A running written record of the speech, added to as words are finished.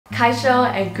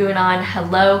Kaisho and Gunan,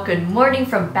 hello, good morning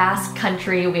from Basque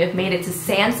Country. We have made it to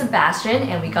San Sebastian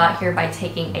and we got here by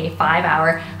taking a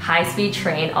 5-hour high-speed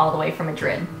train all the way from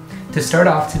Madrid. To start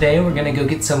off today, we're gonna go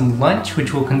get some lunch,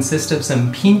 which will consist of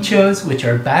some pintxos, which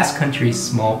are Basque Country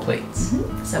small plates.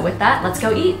 So with that, let's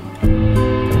go eat.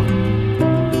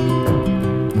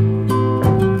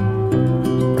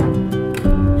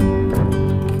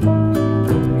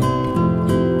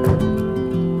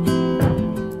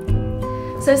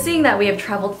 So seeing that we have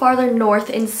traveled farther north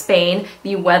in Spain,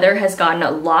 the weather has gotten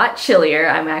a lot chillier.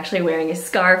 I'm actually wearing a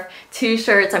scarf, 2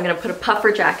 shirts, I'm gonna put a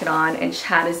puffer jacket on, and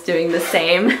Chad is doing the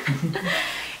same.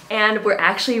 And we're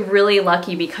actually really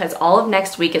lucky because all of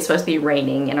next week is supposed to be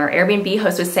raining, and our Airbnb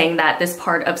host was saying that this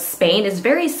part of Spain is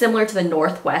very similar to the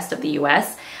northwest of the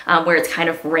US, where it's kind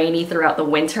of rainy throughout the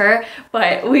winter,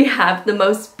 but we have the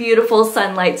most beautiful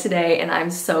sunlight today, and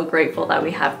I'm so grateful that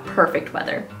we have perfect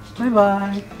weather.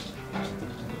 Bye-bye.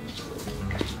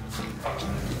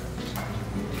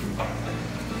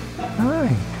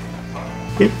 Hi.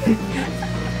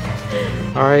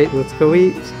 All right, let's go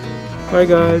eat. Bye,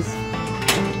 guys.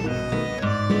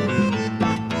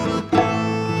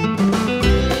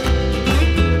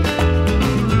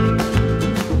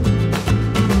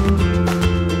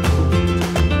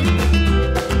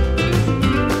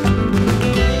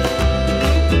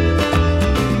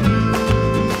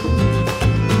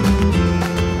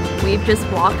 We've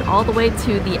just walked all the way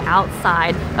to the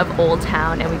outside of Old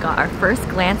Town and we got our first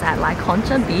glance at La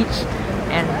Concha Beach,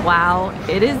 and wow,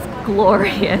 it is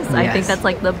glorious. Yes. I think that's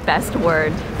like the best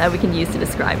word that we can use to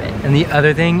describe it. And the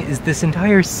other thing is this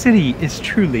entire city is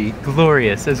truly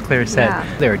glorious, as Claire said.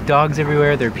 Yeah. There are dogs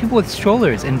everywhere, there are people with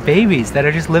strollers and babies that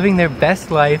are just living their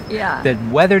best life. Yeah. The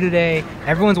weather today,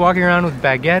 everyone's walking around with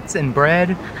baguettes and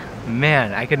bread.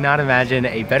 Man, I could not imagine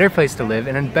a better place to live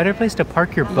and a better place to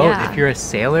park your boat. Yeah. If you're a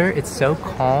sailor, it's so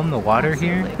calm, the water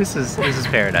here. This is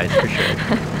paradise for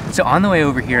sure. So on the way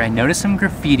over here, I noticed some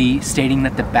graffiti stating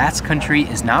that the Basque Country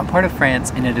is not part of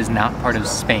France and it is not part of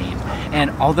Spain. And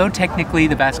although technically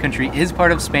the Basque Country is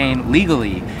part of Spain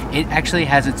legally, it actually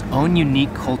has its own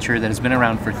unique culture that has been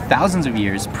around for thousands of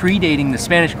years, predating the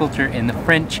Spanish culture and the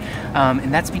French.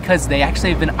 And that's because they actually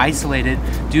have been isolated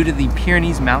due to the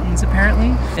Pyrenees Mountains,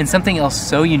 apparently. And something else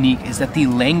so unique is that the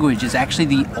language is actually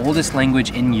the oldest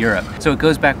language in Europe. So it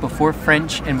goes back before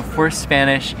French and before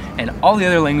Spanish and all the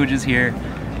other languages here.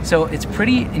 So it's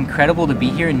pretty incredible to be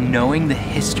here knowing the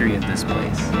history of this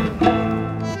place.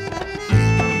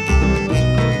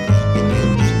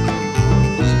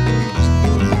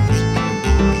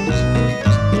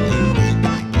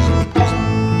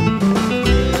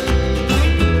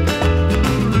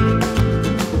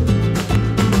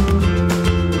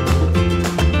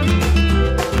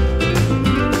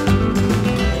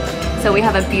 So we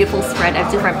have a beautiful spread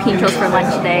of different pintxos for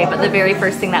lunch today, but the very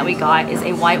first thing that we got is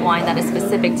a white wine that is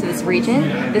specific to this region.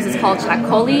 This is called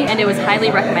Chacoli, and it was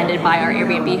highly recommended by our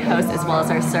Airbnb host as well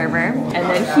as our server. And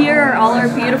then here are all our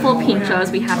beautiful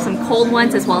pintxos. We have some cold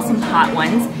ones as well as some hot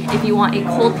ones. If you want a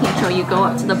cold pintxo, you go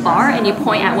up to the bar and you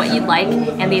point at what you'd like,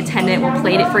 and the attendant will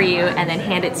plate it for you and then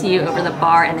hand it to you over the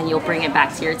bar, and then you'll bring it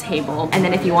back to your table. And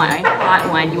then if you want a hot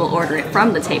one, you will order it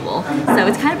from the table. So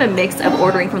it's kind of a mix of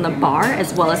ordering from the bar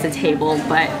as well as the table.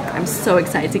 But I'm so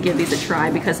excited to give these a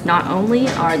try because not only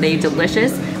are they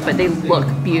delicious, but they look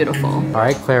beautiful. All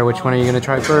right, Claire, which one are you gonna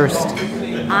try first?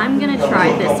 I'm gonna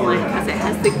try this one because it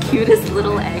has the cutest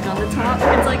little egg on the top.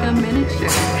 It's like a miniature.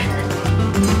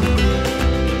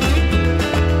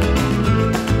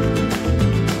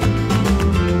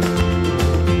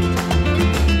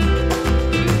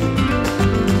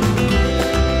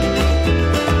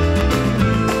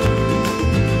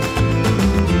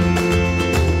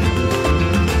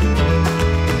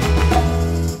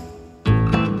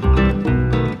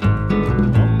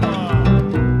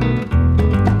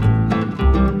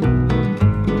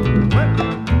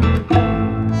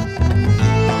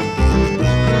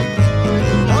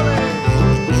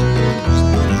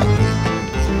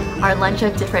 Our lunch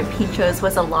of different pintxos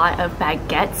was a lot of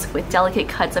baguettes with delicate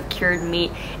cuts of cured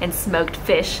meat and smoked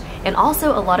fish, and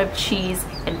also a lot of cheese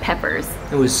and peppers.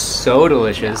 It was so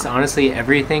delicious. Yeah. Honestly,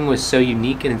 everything was so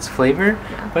unique in its flavor,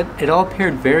 but it all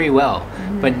paired very well.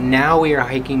 But now we are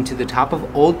hiking to the top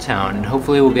of Old Town, and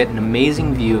hopefully we'll get an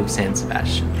amazing view of San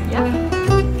Sebastian. Yeah.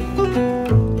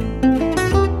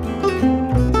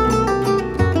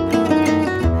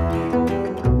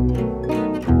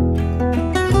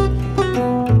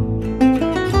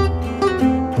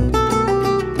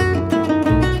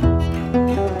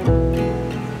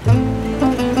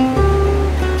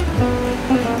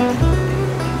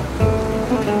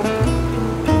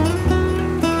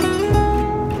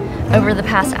 Over the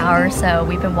past hour or so,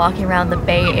 we've been walking around the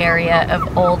Bay Area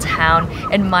of Old Town,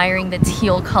 admiring the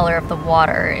teal color of the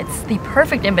water. It's the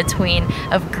perfect in-between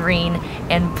of green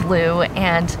and blue,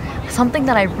 and something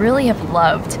that I really have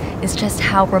loved is just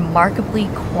how remarkably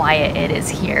quiet it is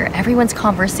here. Everyone's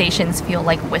conversations feel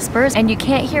like whispers, and you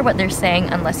can't hear what they're saying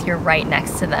unless you're right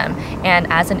next to them. And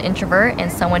as an introvert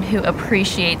and someone who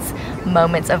appreciates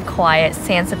moments of quiet,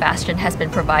 San Sebastian has been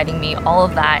providing me all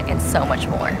of that and so much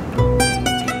more.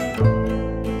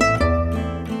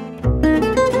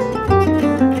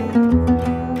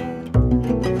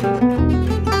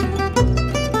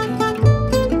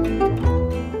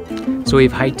 So we've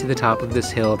hiked to the top of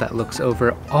this hill that looks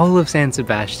over all of San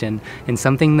Sebastian, and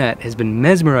something that has been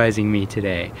mesmerizing me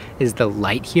today is the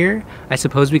light here. I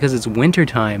suppose because it's winter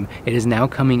time, it is now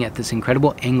coming at this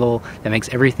incredible angle that makes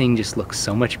everything just look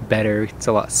so much better. It's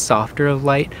a lot softer of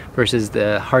light versus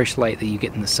the harsh light that you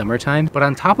get in the summertime. But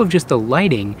on top of just the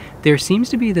lighting, there seems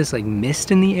to be this like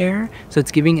mist in the air, so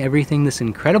it's giving everything this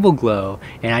incredible glow,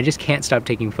 and I just can't stop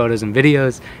taking photos and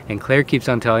videos. And Claire keeps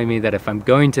on telling me that if I'm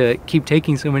going to keep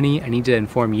taking so many, I need to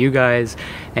inform you guys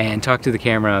and talk to the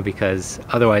camera, because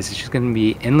otherwise it's just going to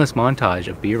be endless montage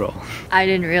of B-roll. I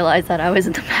didn't realize that I was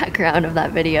in the background of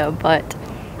that video, but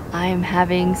I am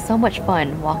having so much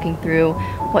fun walking through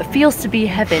what feels to be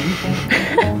heaven.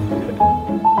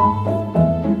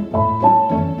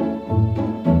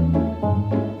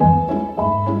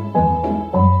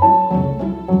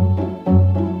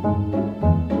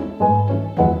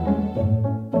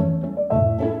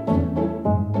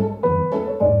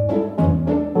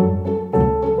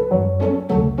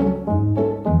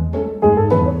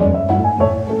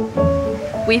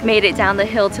 We've made it down the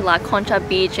hill to La Concha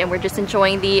Beach, and we're just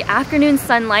enjoying the afternoon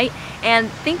sunlight and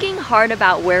thinking hard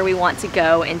about where we want to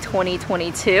go in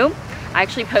 2022. I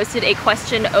actually posted a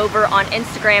question over on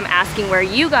Instagram asking where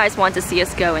you guys want to see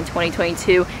us go in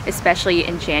 2022, especially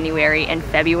in January and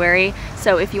February.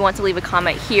 So if you want to leave a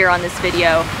comment here on this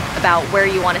video about where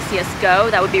you want to see us go,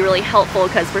 that would be really helpful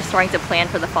because we're starting to plan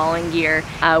for the following year.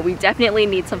 We definitely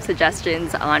need some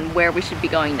suggestions on where we should be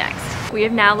going next. We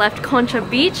have now left Concha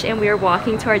Beach and we are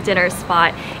walking to our dinner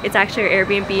spot. It's actually our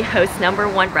Airbnb host's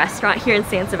 #1 restaurant here in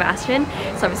San Sebastian,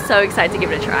 so I'm so excited to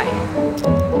give it a try.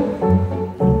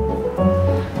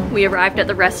 We arrived at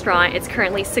the restaurant. It's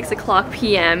currently 6:00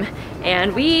 p.m.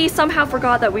 and we somehow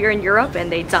forgot that we were in Europe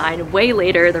and they dine way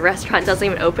later. The restaurant doesn't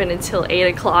even open until 8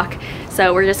 o'clock.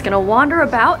 So we're just gonna wander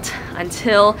about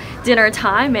until dinner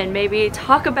time and maybe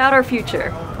talk about our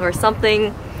future or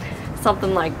something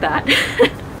like that.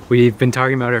 We've been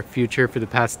talking about our future for the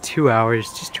past 2 hours,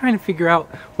 just trying to figure out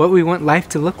what we want life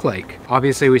to look like.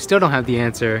 Obviously, we still don't have the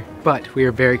answer, but we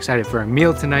are very excited for our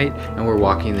meal tonight and we're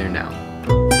walking there now.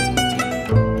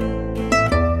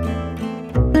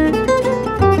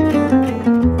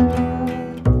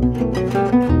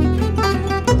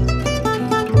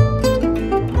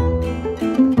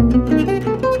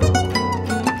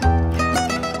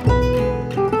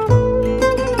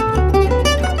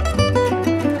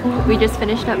 We just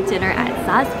finished up dinner at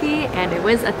Zaspi and it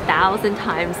was 1,000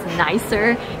 times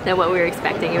nicer than what we were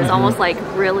expecting. It was almost like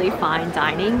really fine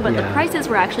dining, but the prices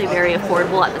were actually very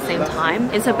affordable at the same time.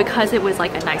 And so because it was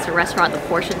like a nicer restaurant, the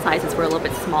portion sizes were a little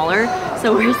bit smaller.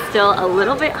 So we're still a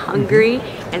little bit hungry,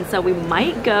 and so we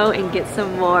might go and get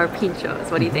some more pintxos.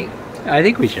 What do you think? I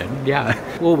think we should, yeah.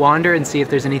 We'll wander and see if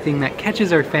there's anything that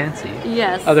catches our fancy.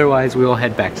 Yes. Otherwise, we will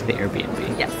head back to the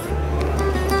Airbnb. Yes.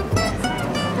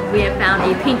 We have found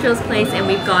a pintxos place and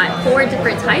we've got 4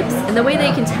 different types. And the way that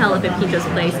you can tell if a pintxos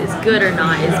place is good or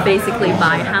not is basically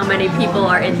by how many people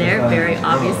are in there, very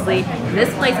obviously. And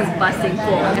this place is busting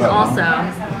full. And also,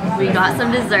 we got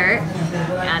some dessert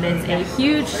and it's a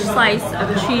huge slice of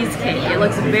cheesecake. It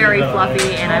looks very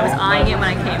fluffy and I was eyeing it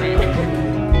when I came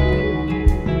in.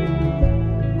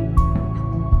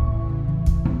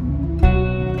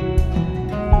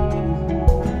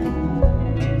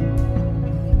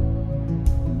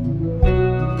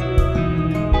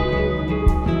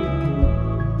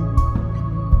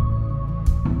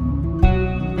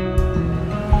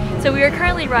 So we are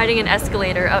currently riding an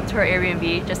escalator up to our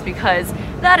Airbnb just because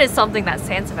that is something that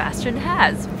San Sebastian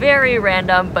has. Very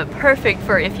random, but perfect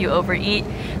for if you overeat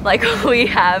like we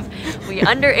have. We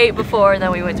underate before and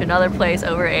then we went to another place,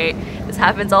 overate. This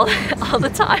happens all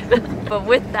the time. But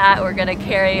with that, we're gonna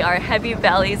carry our heavy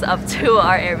bellies up to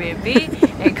our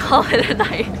Airbnb and call it a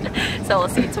night. So we'll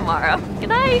see you tomorrow. Good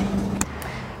night.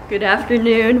 Good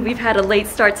afternoon. We've had a late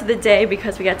start to the day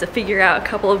because we got to figure out a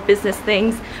couple of business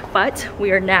things, but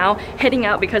we are now heading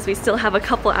out because we still have a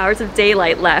couple hours of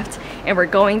daylight left, and we're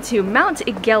going to Mount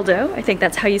Igeldo, I think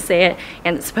that's how you say it,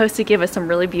 and it's supposed to give us some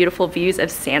really beautiful views of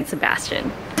San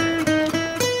Sebastian.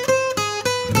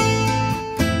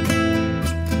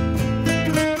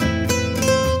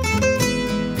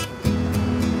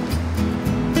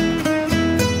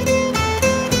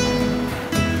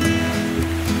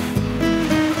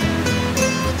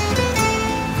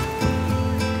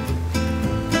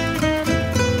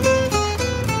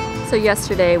 So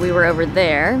yesterday we were over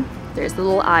there. There's the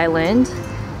little island,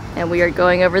 and we are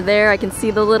going over there. I can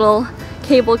see the little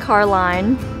cable car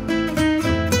line.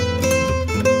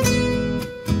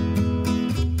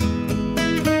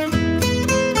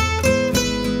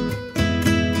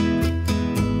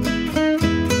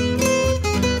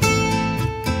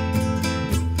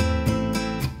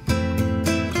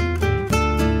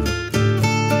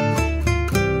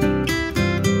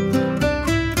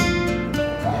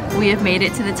 We have made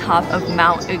it to the top of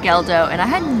Mount Ugeldo, and I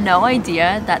had no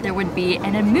idea that there would be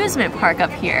an amusement park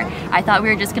up here. I thought we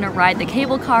were just gonna ride the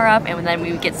cable car up and then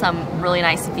we would get some really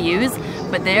nice views,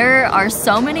 but there are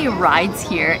so many rides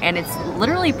here and it's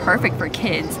literally perfect for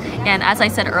kids. And as I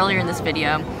said earlier in this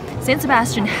video, San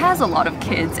Sebastian has a lot of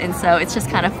kids, and so it's just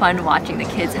kind of fun watching the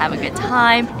kids have a good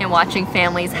time and watching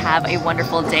families have a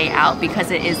wonderful day out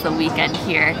because it is the weekend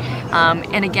here.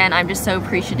 And again, I'm just so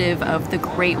appreciative of the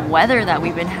great weather that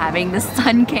we've been having. The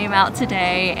sun came out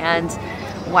today, and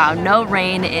wow, no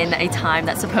rain in a time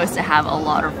that's supposed to have a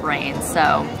lot of rain.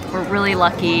 So we're really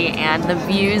lucky, and the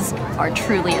views are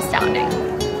truly astounding.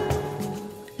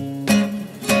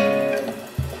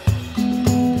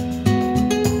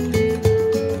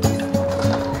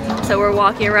 So we're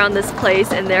walking around this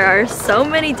place and there are so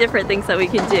many different things that we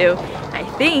can do. I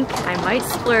think I might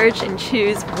splurge and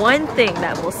choose one thing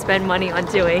that we'll spend money on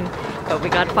doing, but we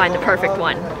gotta find the perfect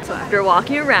one. So after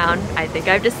walking around, I think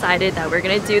I've decided that we're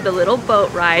gonna do the little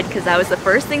boat ride because that was the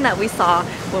first thing that we saw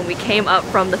when we came up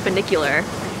from the funicular.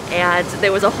 And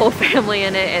there was a whole family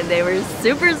in it and they were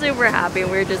super, super happy.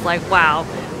 And we were just like, wow,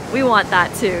 we want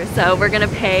that too. So we're gonna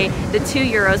pay the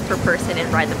 €2 per person and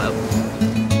ride the boat.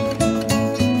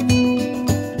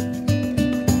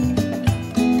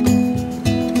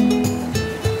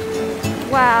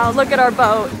 Wow, look at our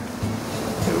boat.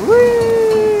 Woo!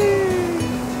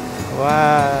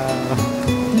 Wow.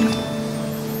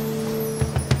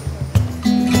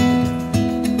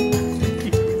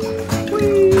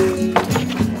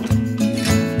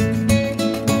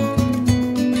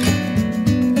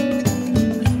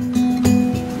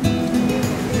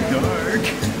 Dark.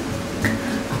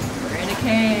 We're in a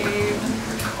cave.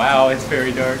 Wow, it's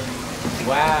very dark.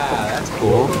 Wow, that's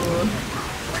cool.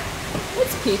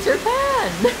 It's Peter Pan.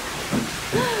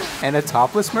 And a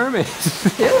topless mermaid. 2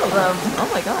 of them. Oh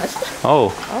my gosh.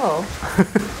 Oh. Oh.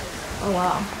 Oh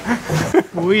wow.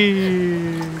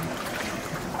 Wee.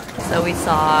 So we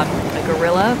saw a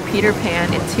gorilla, Peter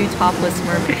Pan, and 2 topless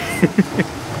mermaids.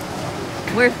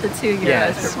 Worth the €2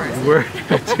 Yes, per person. worth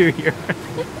the €2.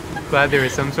 Glad there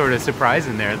was some sort of surprise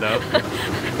in there though.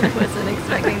 I wasn't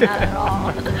expecting that at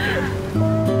all.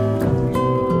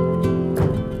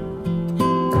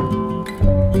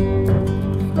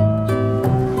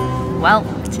 Well,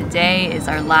 today is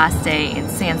our last day in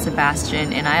San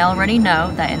Sebastian, and I already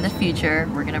know that in the future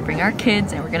we're gonna bring our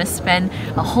kids and we're gonna spend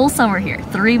a whole summer here,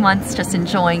 3 months just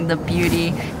enjoying the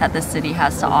beauty that the city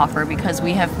has to offer because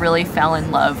we have really fell in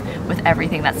love with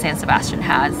everything that San Sebastian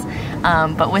has.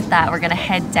 But with that, we're gonna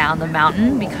head down the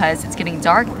mountain because it's getting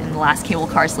dark and the last cable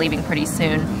car is leaving pretty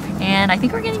soon. And I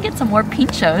think we're gonna get some more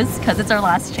pintxos because it's our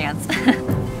last chance.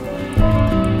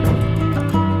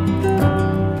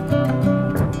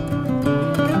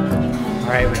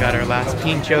 Alright, we got our last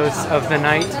pintxos of the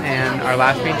night and our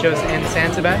last pintxos in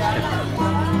San Sebastian.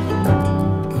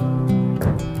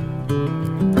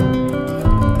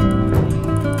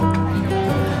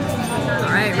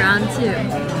 Alright, round 2.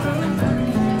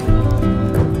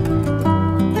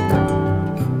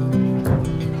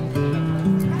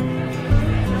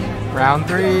 Round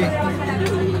 3.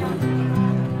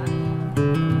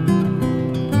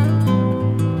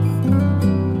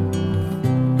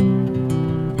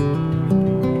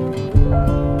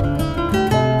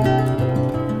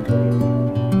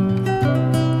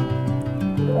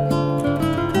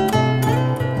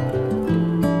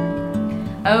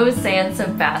 Oh, San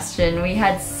Sebastian. We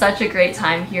had such a great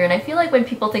time here, and I feel like when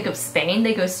people think of Spain,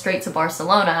 they go straight to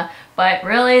Barcelona, but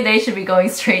really they should be going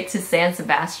straight to San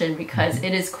Sebastian because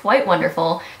it is quite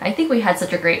wonderful. I think we had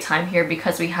such a great time here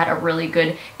because we had a really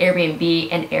good Airbnb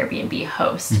and Airbnb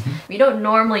host. We don't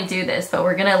normally do this, but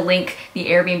we're gonna link the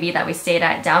Airbnb that we stayed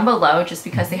at down below just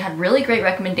because they had really great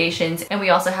recommendations, and we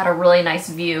also had a really nice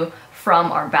view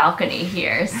from our balcony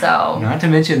here, so. Not to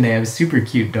mention they have super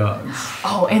cute dogs.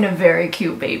 Oh, and a very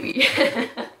cute baby.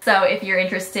 So if you're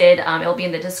interested, it'll be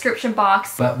in the description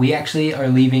box. But we actually are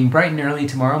leaving bright and early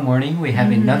tomorrow morning. We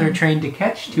have another train to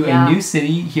catch to a new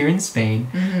city here in Spain.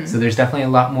 So there's definitely a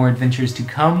lot more adventures to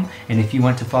come. And if you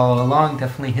want to follow along,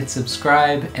 definitely hit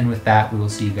subscribe. And with that, we will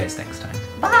see you guys next time.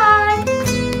 Bye!